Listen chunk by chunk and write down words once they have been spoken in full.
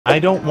I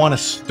don't want to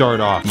start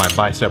off my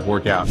bicep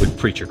workout with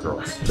preacher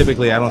curls.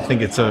 Typically, I don't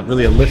think it's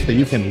really a lift that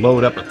you can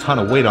load up a ton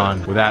of weight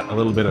on without a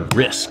little bit of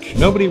risk.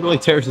 Nobody really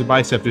tears their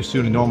bicep just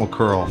doing a normal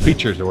curl.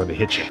 Preachers are where they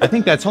hit you. I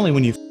think that's only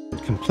when you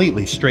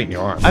completely straighten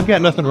your arm. I've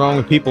got nothing wrong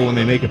with people when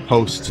they make a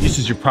post, this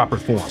is your proper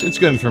form. It's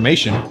good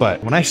information,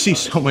 but when I see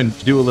someone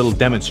do a little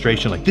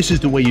demonstration like this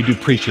is the way you do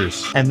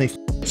preachers, and they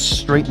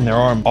straighten their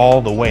arm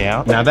all the way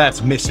out, now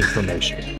that's misinformation.